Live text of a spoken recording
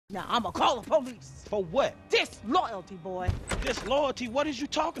Now, I'ma call the police. For what? Disloyalty, boy. Disloyalty? What is you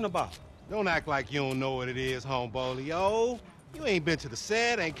talking about? Don't act like you don't know what it is, homebolio. You ain't been to the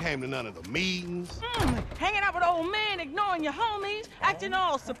set, ain't came to none of the meetings. Hanging out with old men, ignoring your homies, acting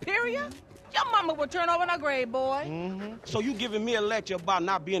all superior? Your mama would turn over in her grave, boy. So you giving me a lecture about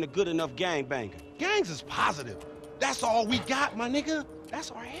not being a good enough gangbanger? Gangs is positive. That's all we got, my nigga.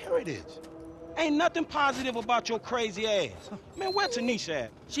 That's our heritage. Ain't nothing positive about your crazy ass. Man, where Tanisha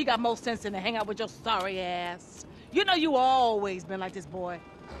at? She got more sense than to hang out with your sorry ass. You know you always been like this, boy.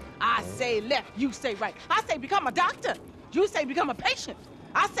 I say left, you say right. I say become a doctor. You say become a patient.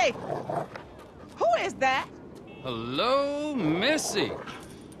 I say, who is that? Hello, Missy.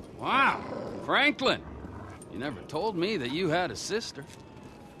 Wow, Franklin. You never told me that you had a sister.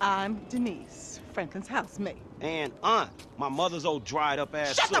 I'm Denise, Franklin's housemate. And Aunt, my mother's old dried up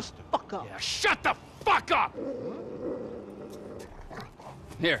ass Shut sister. the fuck up. Yeah, shut the fuck up!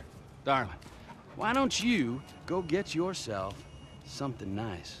 Here, darling, why don't you go get yourself something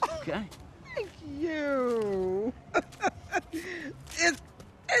nice, okay? Thank you. Is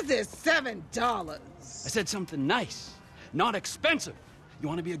it $7? I said something nice, not expensive. You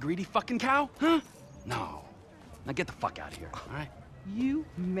want to be a greedy fucking cow, huh? No. Now get the fuck out of here, all right? You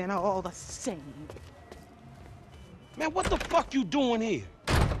men are all the same. Man, what the fuck you doing here?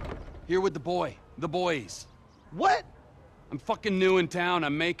 Here with the boys. What? I'm fucking new in town.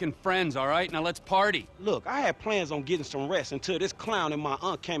 I'm making friends, all right? Now let's party. Look, I had plans on getting some rest until this clown and my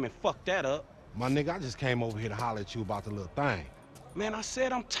aunt came and fucked that up. My nigga, I just came over here to holler at you about the little thing. Man, I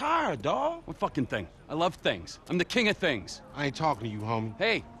said I'm tired, dawg. What fucking thing? I love things. I'm the king of things. I ain't talking to you, homie.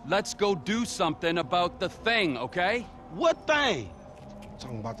 Hey, let's go do something about the thing, okay? What thing? I'm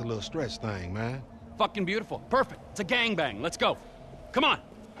talking about the little stretch thing, man. Fucking beautiful. Perfect. It's a gangbang. Let's go. Come on.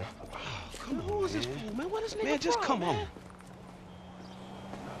 Come on, who is this fool, man? What is nigga? Man, just come on.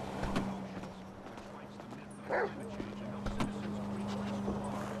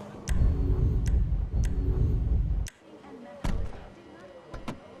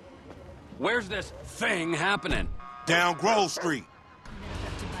 Where's this thing happening? Down Grove Street.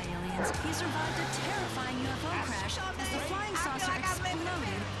 Abducted by aliens, he survived a terrifying UFO crash as the flying saucer exploded,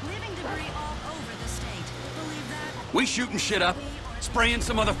 leaving debris all over the state. Believe that? We shooting shit up, spraying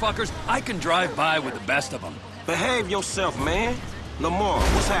some motherfuckers. I can drive by with the best of them. Behave yourself, man. Lamar,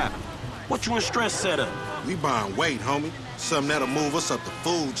 what's happening? What you in stress set up? We buying weight, homie. Something that'll move us up the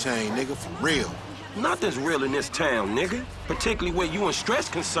food chain, nigga, for real. Nothing's real in this town, nigga. Particularly where you in stress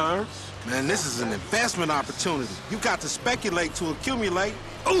concerned. Man, this is an investment opportunity. You got to speculate to accumulate.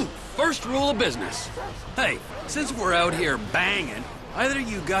 Ooh, first rule of business. Hey, since we're out here banging, either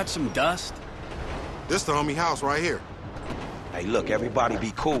you got some dust? This the homie house right here. Hey, look, everybody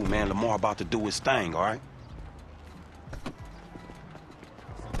be cool, man. Lamar about to do his thing, all right?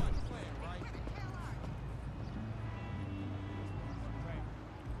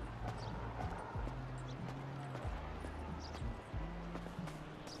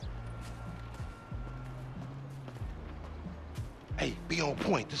 Hey, be on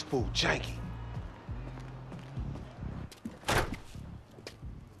point. This fool janky.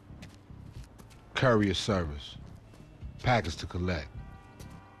 Courier service. Package to collect.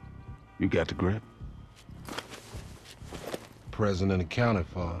 You got the grip? Present and accounted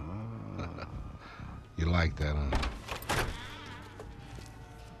for. You like that, huh?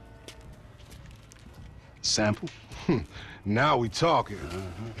 Sample? Now we talking.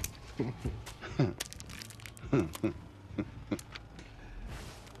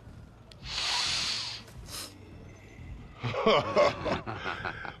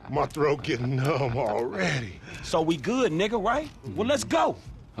 My throat getting numb already. So we good, nigga, right? Well, let's go.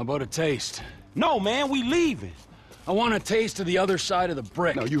 How about a taste? No, man, we leaving. I want a taste of the other side of the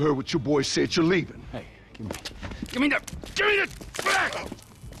brick. Now, you heard what your boy said. You're leaving. Hey, give me the back!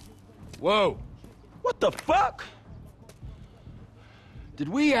 Whoa. What the fuck? Did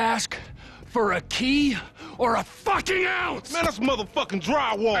we ask for a key or a fucking ounce? Man, that's motherfucking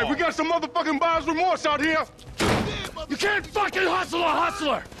drywall. Hey, we got some motherfucking buyer's remorse out here. You can't fucking hustle a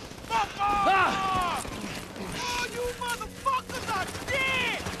hustler! Ah! Oh, you motherfuckers are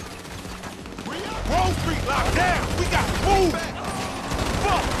dead! Grove Street locked down. We got to move.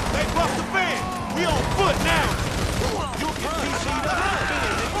 Fuck, they bust the van. We on foot now. You'll get PC'd up.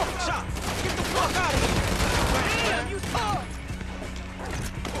 Shot. Get the fuck out of here. Damn, you tough!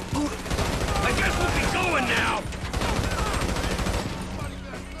 I guess we'll be going now!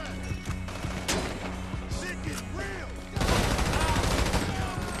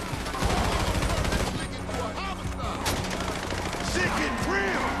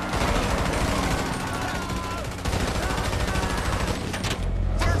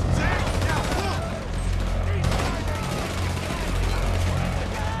 First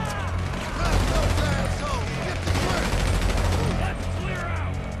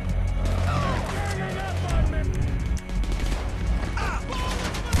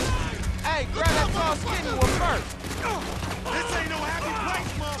Y'all skinny one first. This ain't no happy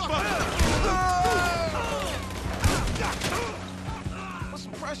place, motherfucker. Put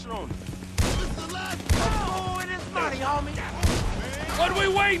some pressure on him. Oh, it is money, homie. What are we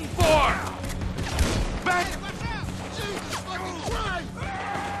waiting for? Back.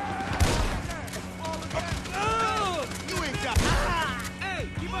 You ain't got. Hey,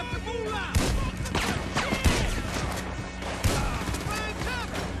 keep up the moolah.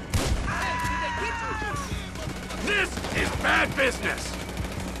 This is bad business.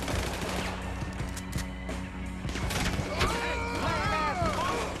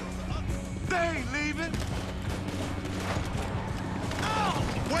 They ain't leaving.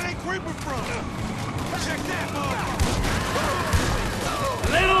 Where they creeping from? Check that, motherfucker.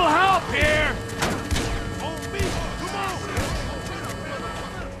 Little help here. On me. Come on.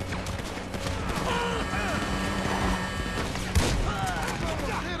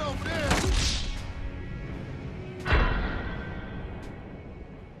 Get over there.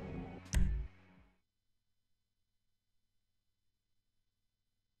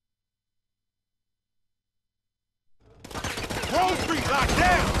 Wall Street locked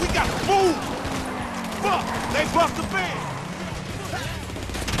down. We got to move. Fuck. They bust the van.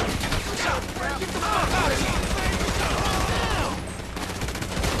 Get the fuck out of here.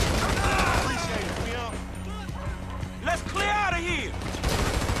 Appreciate it, Pimp. Let's clear out of here.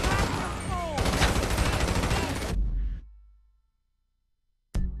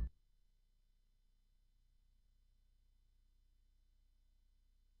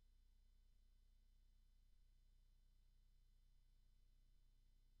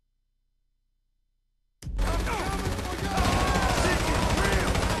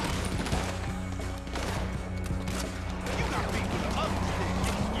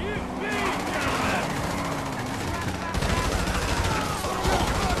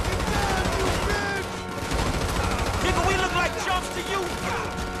 Nigga, we look like chumps to you.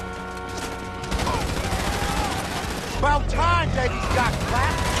 About time Davies got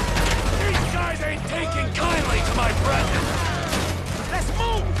clapped. These guys ain't taking kindly to my presence. Let's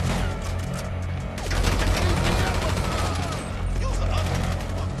move.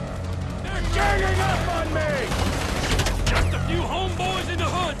 They're ganging up on me. Just a few homeboys in the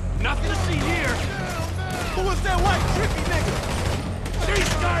hood. Nothing to see here. Who was that white tricky nigga?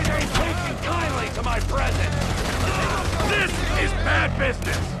 These guys ain't taking kindly to my presence. This is bad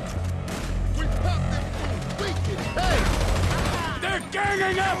business. We popped them fools. Weaken. Hey! They're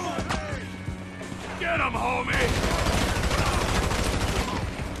ganging up. Get them, homie.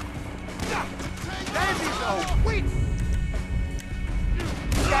 Davies, oh, weak.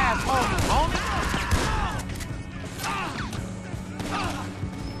 Guys, homie.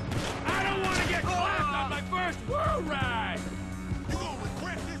 I don't want to get clapped on my first world ride. You gonna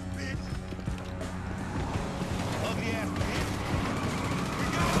regret this, bitch. Ugly ass bitch.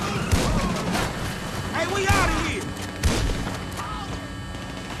 Hey, we out of here.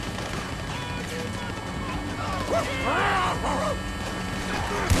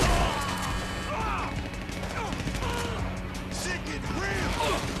 Shit gets real.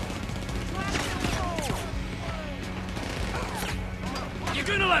 You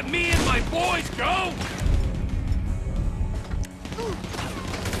gonna let me and my boys go?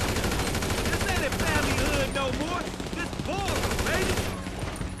 This ain't a family hood no more. This Boulder, baby.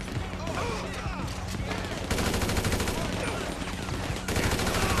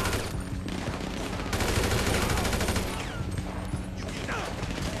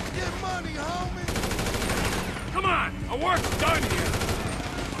 Get money, homie. Come on, our work's done here.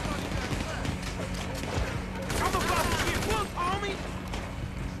 I'm about to get whooped, homie.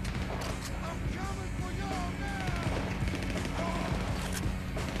 I'm coming for y'all now.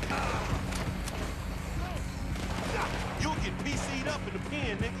 You'll get PC'd up in the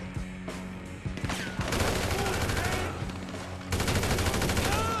pen, nigga.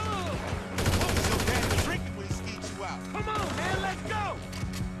 Hope your daddy drinking when he skeets you out. Come on, man, let's go.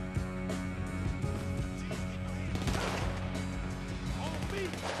 On me.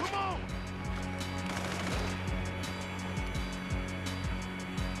 Come on.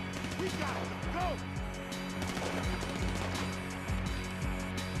 We got to go.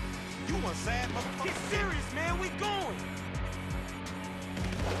 You one sad motherfucker. Get serious, man. We going.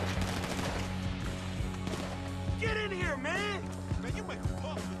 Get in here, man. Man, you make the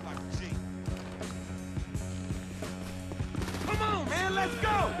puff look like a G. Come on, man. Let's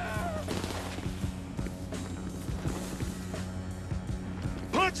go.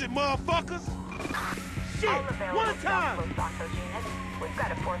 Punch it, motherfuckers. Shit. All available One time. Los Santos units. We've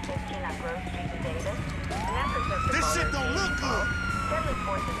got a 415 on Grove Street in Davis. This shit don't look good. Deadly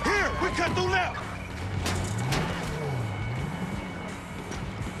force is Here, we cut through left.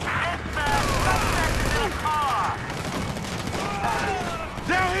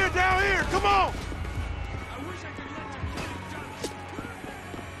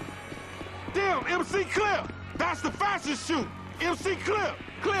 Damn, MC Clip! That's the fastest shoot! MC Clip!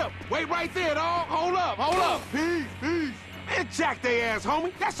 Clip! Wait right there, dog! Hold up! Peace! Man, jack they ass,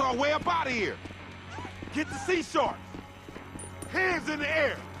 homie! That's our way up out of here! Get the sea sharks! Hands in the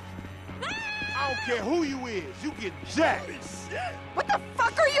air! I don't care who you is, you get jacked! What the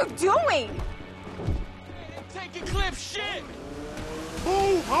fuck are you doing? Taking Clip shit!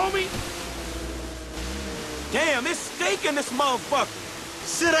 Move, homie! Damn, it's stinking this motherfucker.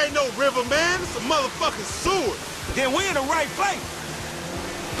 Shit ain't no river, man. It's a motherfucking sewer. Then we in the right place.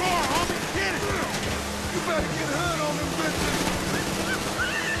 Car, homie, get it! You better get hood on them bitches.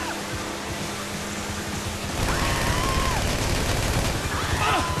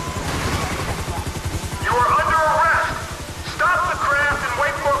 You are under arrest. Stop the craft and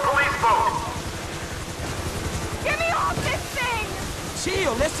wait for a police boat. Get me off this thing!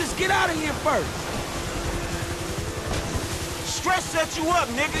 Chill, let's just get out of here first. Stress set you up,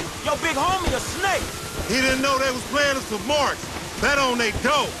 nigga. Your big homie a snake. He didn't know they was planning some marks. Bet on they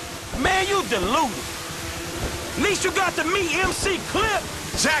dough. Man, you deluded. At least you got to meet MC Clip.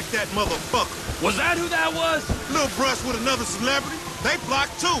 Jack that motherfucker. Was that who that was? Little brush with another celebrity. They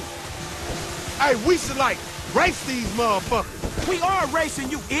blocked too. Hey, we should like race these motherfuckers. We are racing,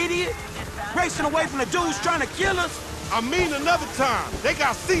 you idiot. Racing away from the dudes trying to kill us. I mean another time. They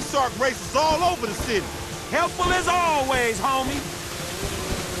got sea shark races all over the city. Helpful as always, homie.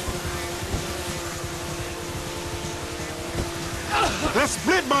 Let's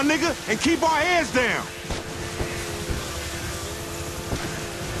split, my nigga, and keep our heads down.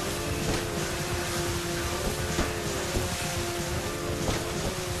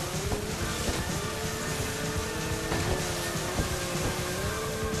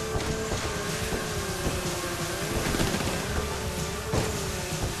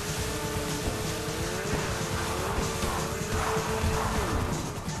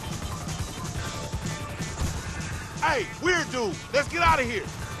 Hey, weird dude, let's get out of here.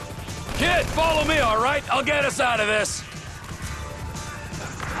 Kid, follow me, all right? I'll get us out of this.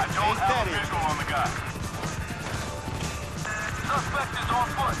 I don't have a visual on the guy. Suspect is on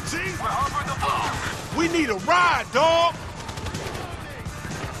foot. See? We're hovering the foot. We need a ride, dog.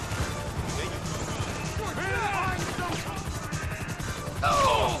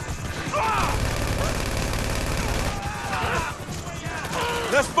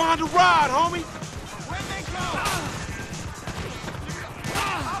 Let's find a ride, homie.